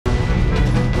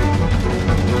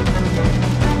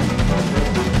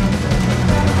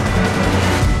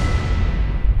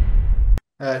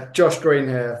Josh Green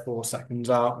here for Seconds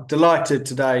Out. Delighted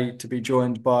today to be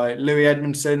joined by Lewie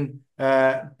Edmondson,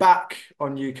 back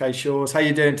on UK shores. How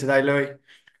you doing today, Lewie?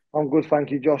 I'm good,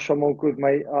 thank you, Josh. I'm all good,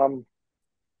 mate.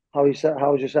 How's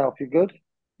yourself? You good?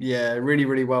 Yeah, really,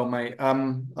 really well, mate.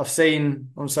 I've seen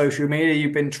on social media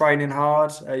you've been training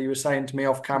hard. You were saying to me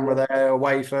off camera Yeah, there,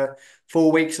 away for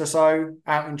 4 weeks or so,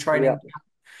 out in yeah, training,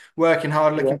 working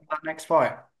hard, yeah, looking for that next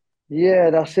fight.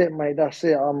 yeah. That's it, mate. That's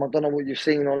it. I don't know what you've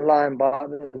seen online, but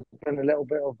there's been a little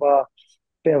bit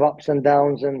of ups and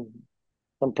downs and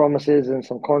some promises and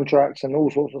some contracts and all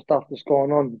sorts of stuff that's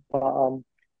going on. But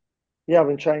yeah, I've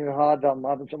been training hard. I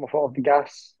haven't took my foot off the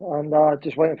gas, and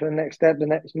just waiting for the next step, the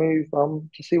next move,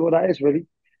 to see what that is really.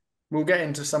 We'll get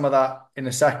into some of that in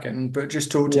a second, but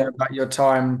just talk to me Yeah, about your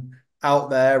time out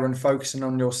there and focusing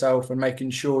on yourself and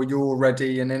making sure you're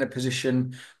ready and in a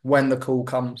position when the call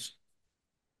comes.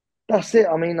 that's it.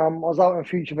 I mean, I was out in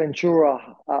Future Ventura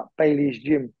at Bailey's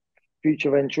gym.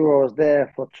 Future Ventura, I was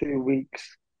there for 2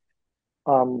 weeks.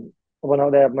 I went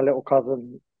out there with my little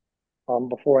cousin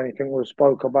before anything was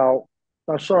spoke about.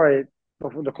 No, sorry,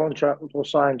 before the contract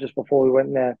was signed, just before we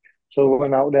went there. So we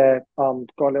went out there, got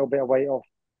a little bit of weight off,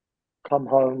 come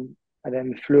home, and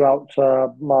then flew out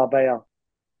to Marbella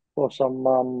for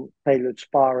some tailored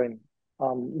sparring.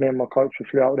 Me and my coach, we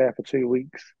flew out there for 2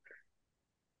 weeks.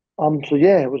 So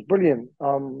yeah, it was brilliant.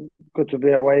 Good to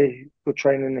be away, good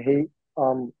training in the heat.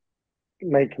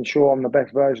 Making sure I'm the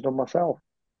best version of myself.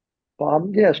 But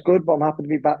yeah, it's good. But I'm happy to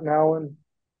be back now, and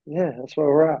yeah, that's where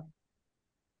we're at.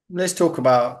 Let's talk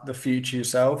about the future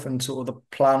yourself and sort of the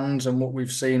plans and what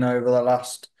we've seen over the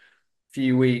last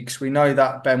few weeks. We know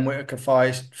that Ben Whittaker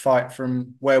fight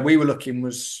from where we were looking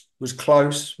was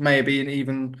close, maybe and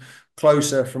even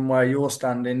closer from where you're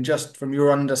standing. Just from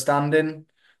your understanding,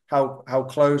 how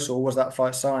close or was that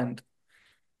fight signed?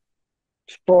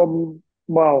 From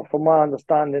my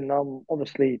understanding,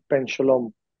 obviously Ben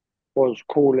Shalom was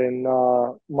calling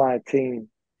my team,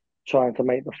 trying to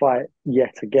make the fight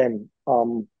yet again.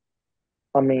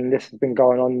 I mean, this has been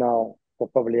going on now for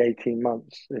probably 18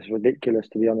 months. It's ridiculous,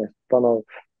 to be honest. I don't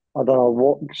know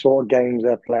what sort of games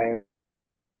they're playing.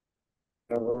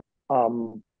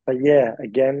 But yeah,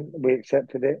 again, we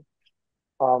accepted it.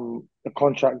 The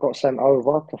contract got sent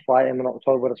over to fight him on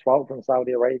October the 12th in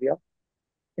Saudi Arabia.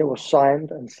 It was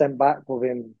signed and sent back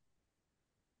within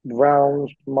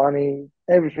rounds, money,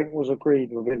 everything was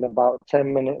agreed within about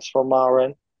 10 minutes from our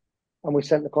end. And we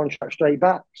sent the contract straight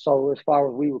back. So as far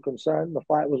as we were concerned, the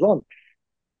fight was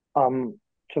on.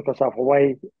 Took ourselves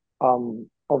away,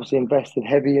 obviously invested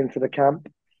heavy into the camp.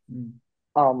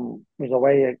 Was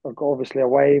away, obviously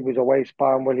away, was away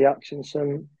sparring Willie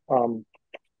Atkinson. And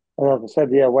as I said,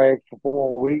 yeah, away for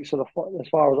 4 weeks. So as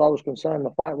far as I was concerned,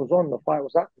 the fight was on, the fight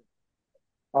was happening.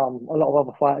 A lot of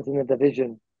other fighters in the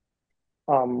division,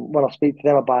 when I speak to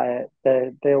them about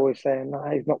it, they're always saying, "Nah,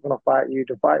 he's not going to fight you.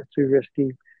 The fight's too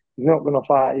risky. He's not going to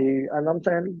fight you." And I'm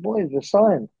saying, "Boys, it's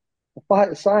signed. The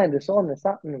fight is signed. It's on. It's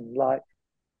happening. Like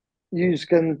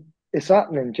it's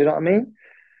happening. Do you know what I mean?"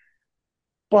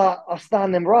 But I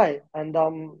stand them right, and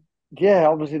yeah,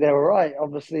 obviously they were right.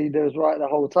 Obviously they was right the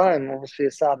whole time. Obviously,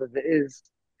 as sad as it is,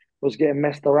 was getting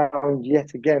messed around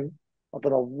yet again. I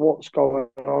don't know what's going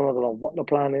on. I don't know what the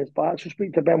plan is. But I actually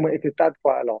speak to Ben Whittaker's dad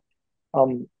quite a lot.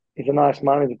 He's a nice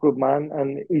man. He's a good man,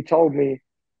 and he told me,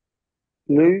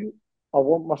 "Lou, I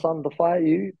want my son to fight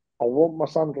you. I want my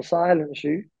son to silence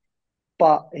you,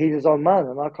 but he's his own man,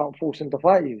 and I can't force him to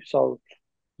fight you. So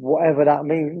whatever that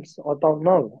means, I don't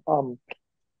know."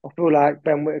 I feel like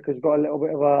Ben Whittaker's got a little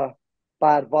bit of a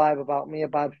bad vibe about me, a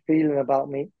bad feeling about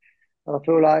me, and I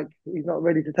feel like he's not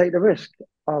ready to take the risk.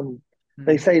 Um,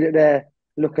 they Mm. say that they're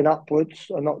looking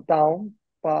upwards and not down,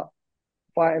 but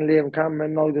fighting Liam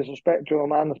Cameron, no disrespect to a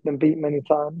man that's been beat many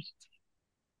times.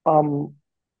 Um,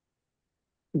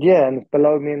 yeah, and it's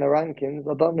below me in the rankings.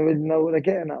 I don't really know what they're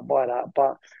getting at by that,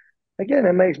 but again,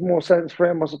 it makes more sense for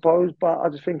him, I suppose. But I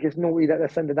just think it's naughty that they're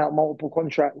sending out multiple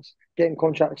contracts, getting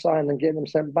contracts signed and getting them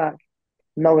sent back,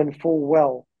 knowing full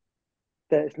well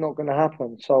that it's not going to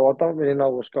happen. So I don't really know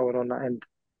what's going on that end.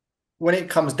 When it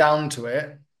comes down to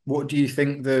it, what do you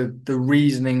think the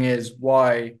reasoning is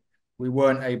why we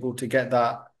weren't able to get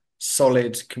that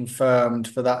solid confirmed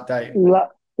for that date? Like,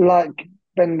 like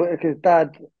Ben Whittaker's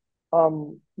dad,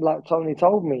 like Tony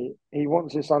told me, he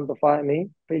wants his son to fight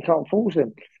me, but he can't force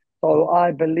him. So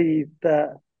I believe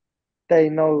that they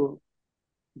know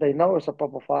they know it's a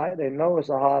proper fight, they know it's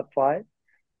a hard fight,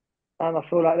 and I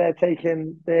feel like they're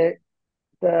taking the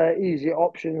easier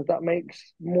options that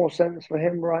makes more sense for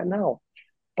him right now.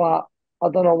 But I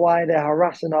don't know why they're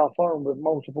harassing our phone with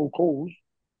multiple calls.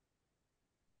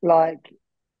 Like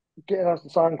getting us to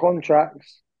sign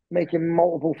contracts, making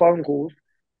multiple phone calls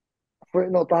for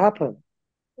it not to happen.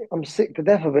 I'm sick to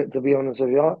death of it, to be honest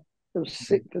with you. I'm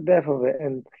sick to death of it,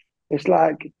 and it's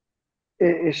like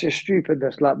it's just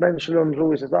stupidness. Like Ben Shalom's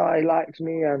always says, "Oh, he likes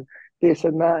me and this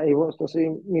and that. He wants to see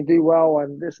me do well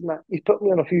and this and that." He's put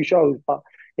me on a few shows, but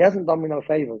he hasn't done me no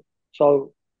favors.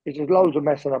 So it's just loads of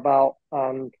messing about.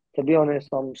 And to be honest,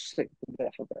 I'm sick to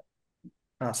death of it.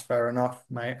 That's fair enough,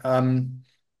 mate.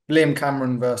 Liam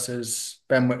Cameron versus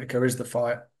Ben Whittaker is the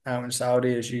fight out in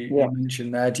Saudi, as you Yeah,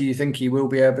 mentioned there. Do you think he will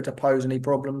be able to pose any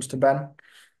problems to Ben?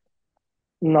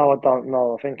 no, I don't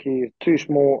know. I think he's too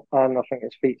small, and I think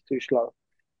his feet's too slow.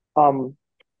 Um,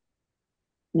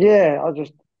 yeah,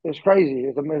 it's crazy.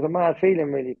 It's a mad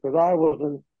feeling really because I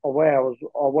wasn't aware. I was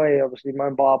away, obviously,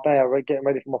 man, by Bay, getting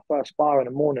ready for my first spar in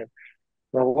the morning.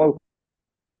 And I woke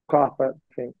up at,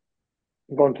 I think,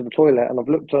 gone to the toilet and I've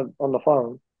looked at, on the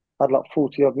phone, had like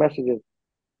 40 odd messages,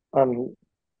 and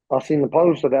I seen the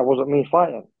post that it wasn't me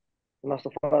fighting. And that's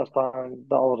the first time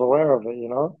that I was aware of it, you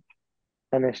know?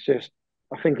 And it's just,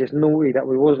 I think it's naughty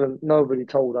that nobody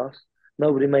told us,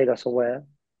 nobody made us aware,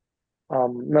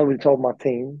 nobody told my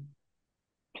team.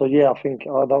 So yeah,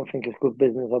 I don't think it's good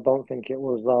business. I don't think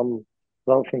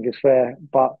it's fair.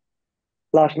 But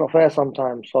life's not fair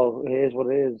sometimes, so it is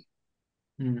what it is.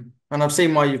 Mm. And I've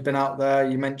seen why you've been out there.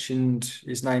 You mentioned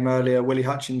his name earlier, Willie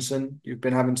Hutchinson. You've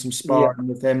been having some Yeah, sparring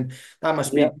with him. That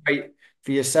must be yeah, great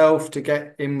for yourself to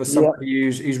get in with yeah, somebody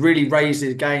who's really raised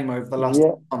his game over the last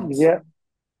yeah, months. yeah.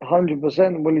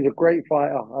 100%. Willie's a great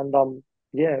fighter, and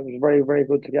yeah, it was very, very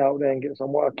good to get out there and get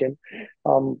some work in,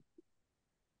 um,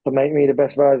 to make me the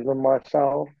best version of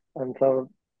myself. And so,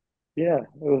 yeah,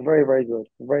 it was very, very good,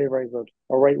 very, very good.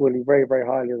 I rate Willie very, very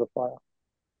highly as a fighter.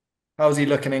 How's he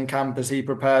looking in camp as he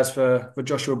prepares for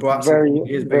Joshua Buatsi, Very,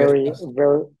 his biggest very, test?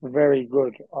 very, very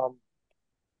good.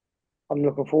 I'm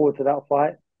looking forward to that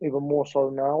fight even more so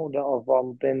now that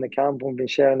I've been in the camp and been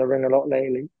sharing the ring a lot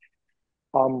lately.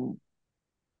 Um,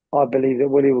 I believe that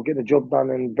Willie will get the job done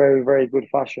in very, very good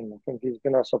fashion. I think he's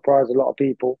going to surprise a lot of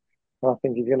people. And I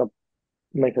think he's going to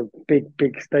make a big,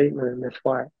 big statement in this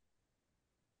fight.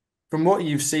 From what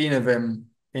you've seen of him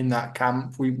in that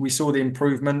camp, we saw the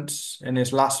improvements in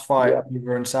his last fight Yeah,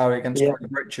 over in Saudi against yeah,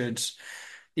 Craig Richards.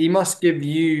 He must give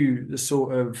you the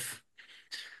sort of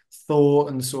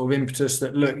thought and sort of impetus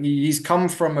that look, he's come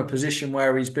from a position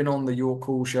where he's been on the York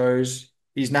Hall shows.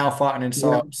 He's now fighting in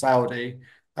yeah, Saudi,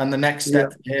 and the next yeah,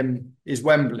 step for him is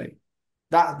Wembley.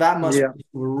 That must yeah. be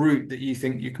a route that you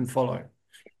think you can follow.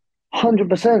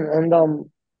 100%. And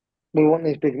we want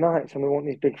these big nights and we want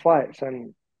these big fights,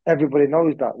 and everybody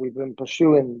knows that. We've been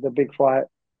pursuing the big fight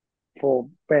for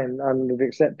Ben, and we've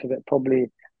accepted it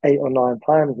probably 8 or 9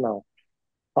 times now.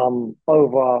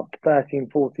 Over 13,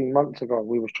 14 months ago,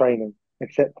 we was training,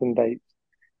 accepting dates,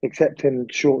 accepting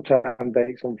short-term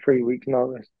dates on 3 weeks'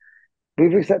 notice.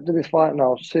 We've accepted this fight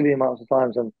now silly amounts of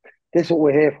times, and this is what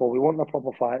we're here for. We want the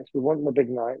proper fights, we want the big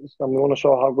nights, and we want to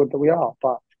show how good that we are.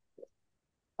 But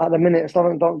at the minute,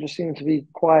 something don't just seem to be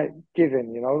quite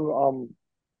given, you know.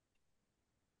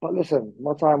 But listen,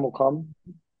 my time will come.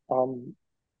 Um,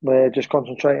 we're just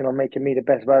concentrating on making me the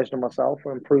best version of myself.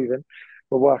 We're improving.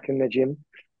 We're working the gym.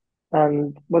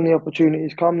 And when the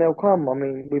opportunities come, they'll come. I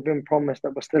mean, we've been promised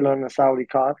that we're still on the Saudi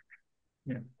card.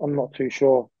 Yeah. I'm not too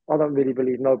sure. I don't really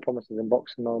believe no promises in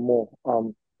boxing no more.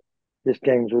 This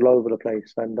game's all over the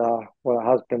place, and well, it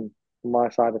has been from my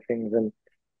side of things. And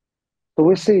so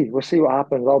we'll see. We'll see what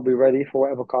happens. I'll be ready for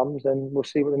whatever comes, and we'll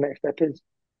see what the next step is.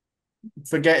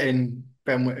 Forgetting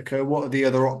Ben Whittaker, what are the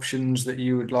other options that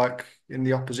you would like in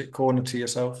the opposite corner to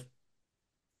yourself?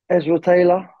 Ezra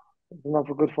Taylor is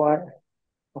another good fight.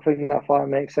 I think that fight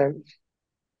makes sense.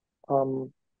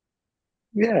 Um,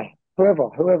 yeah,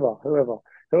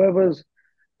 whoever's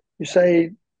you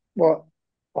say what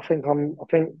I think I'm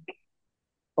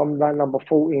like number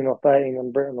 14 or 13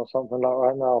 in Britain or something like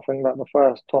right now. I think like the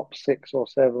first top 6 or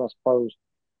 7, I suppose,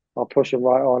 I'll push him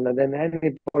right on, and then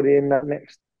anybody in that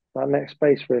next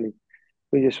space really.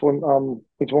 We just want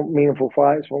meaningful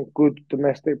fights, want good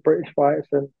domestic British fights,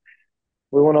 and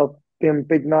we want to be in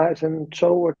big nights and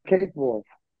show what we're capable of.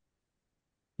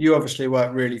 You obviously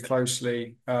work really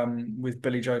closely with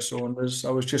Billy Joe Saunders.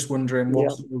 I was just wondering what Yeah,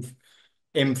 sort of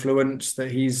influence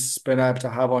that he's been able to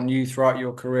have on you throughout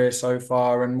your career so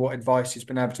far and what advice he's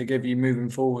been able to give you moving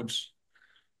forwards.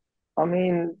 I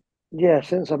mean, yeah.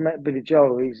 Since I've met Billy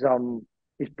Joe, he's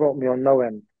brought me on no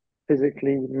end,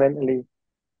 physically, mentally.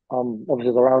 Obviously,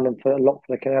 I was around him for a lot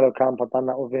for the Canelo camp. I've done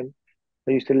that with him.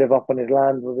 I used to live up on his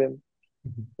land with him.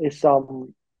 It's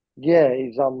yeah,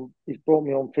 he's brought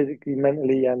me on physically,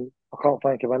 mentally, and I can't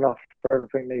thank him enough for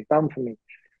everything that he's done for me.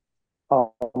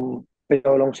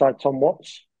 Video alongside Tom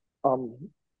Watts, um,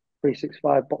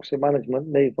 365 Boxing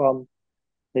Management.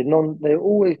 They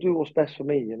always do what's best for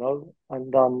me,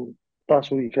 and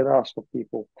that's all you can ask of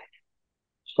people.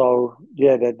 So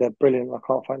yeah, they're brilliant. I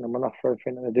can't thank them enough for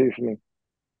everything that they do for me.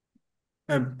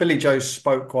 Billy Joe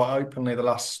spoke quite openly the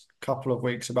last couple of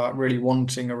weeks about really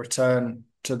wanting a return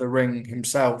to the ring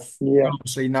himself. You Yeah,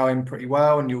 obviously know him pretty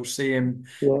well, and you'll see him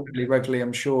yeah. really regularly,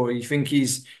 I'm sure. You think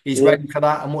he's Yeah, ready for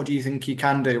that, and what do you think he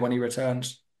can do when he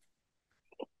returns?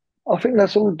 I think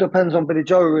that's all depends on Billy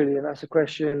Joe really, and that's a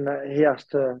question that he has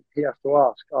to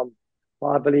ask.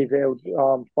 I believe he'll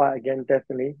fight again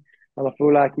definitely, and I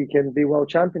feel like he can be world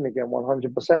champion again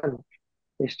 100%.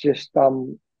 It's just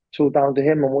it's all down to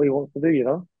him and what he wants to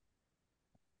do.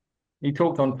 He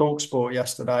talked on TalkSport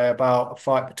yesterday about a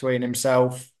fight between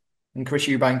himself and Chris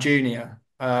Eubank Jr.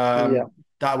 Yeah,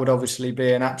 That would obviously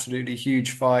be an absolutely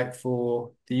huge fight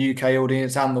for the UK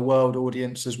audience and the world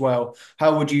audience as well.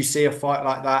 How would you see a fight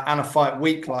like that and a fight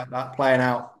week like that playing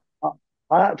out? I,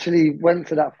 I actually went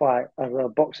to that fight as a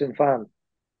boxing fan.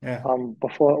 Yeah.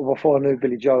 Before I knew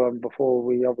Billy Joe and before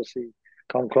we obviously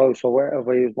come close or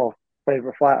whatever, he was my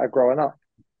favorite fighter growing up.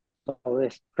 So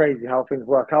it's crazy how things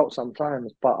work out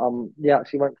sometimes. But yeah,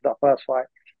 actually went to that first fight.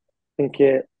 I think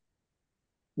it,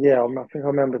 yeah, I think I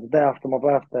remember the day after my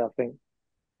birthday. I think,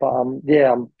 but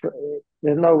yeah,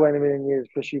 there's no way in a million years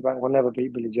Chris Eubank will never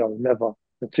beat Billy Joe. Never.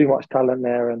 There's too much talent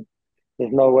there, and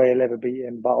there's no way he'll ever beat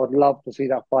him. But I'd love to see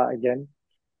that fight again.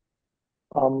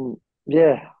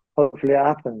 Yeah, hopefully it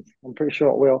happens. I'm pretty sure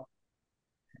it will.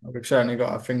 We've certainly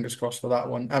got our fingers crossed for that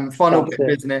one. Final That's bit of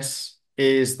it. business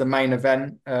is the main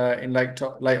event in late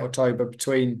October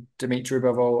between Dmitry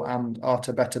Bivol and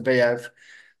Artur Beterbiev.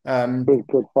 Um,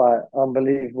 Good fight.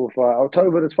 Unbelievable fight.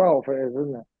 October the 12th it is,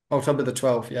 isn't it? October the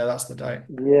 12th, yeah, that's the date.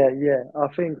 Yeah, yeah. I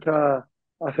think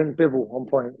Bibble on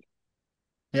point.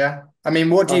 Yeah. I mean,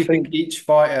 what do I you think think each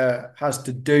fighter has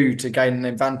to do to gain an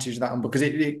advantage of that one? Because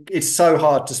it's so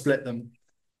hard to split them.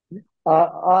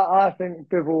 I think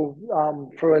Bibble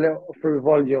through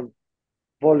volume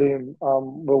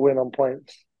will win on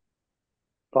points.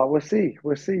 But we'll see.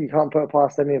 We'll see. You can't put it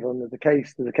past any of them. There's a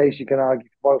case you can argue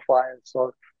for both fighters.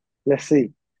 So let's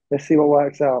see. Let's see what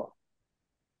works out.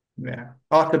 Yeah.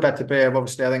 Artur Beterbiev,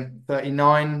 obviously, I think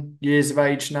 39 years of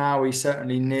age now. He's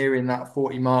certainly nearing that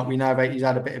 40 mark. We know that he's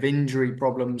had a bit of injury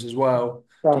problems as well.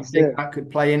 Do you That's think it. that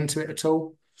could play into it at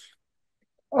all?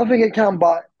 I think it can,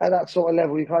 but at that sort of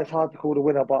level, it's hard to call the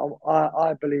winner. But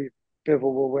I believe Bivol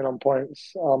will win on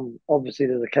points. Obviously,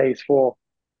 there's a case for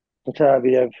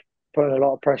Beterbiev putting a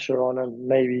lot of pressure on and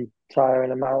maybe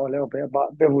tiring him out a little bit.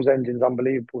 But Bivol's engine's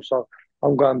unbelievable, so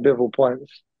I'm going Bivol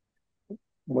points.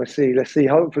 We'll see. Let's see.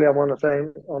 Hopefully, I'm on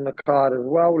the card as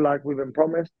well, like we've been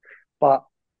promised. But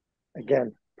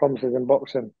again, promises in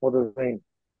boxing. What does it mean?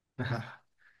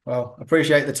 Well,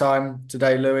 appreciate the time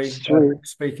today, Louis. Sweet. Thanks for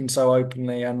speaking so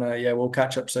openly. And yeah, we'll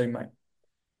catch up soon, mate.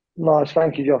 Nice.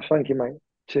 Thank you, Josh. Thank you, mate.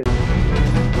 Cheers.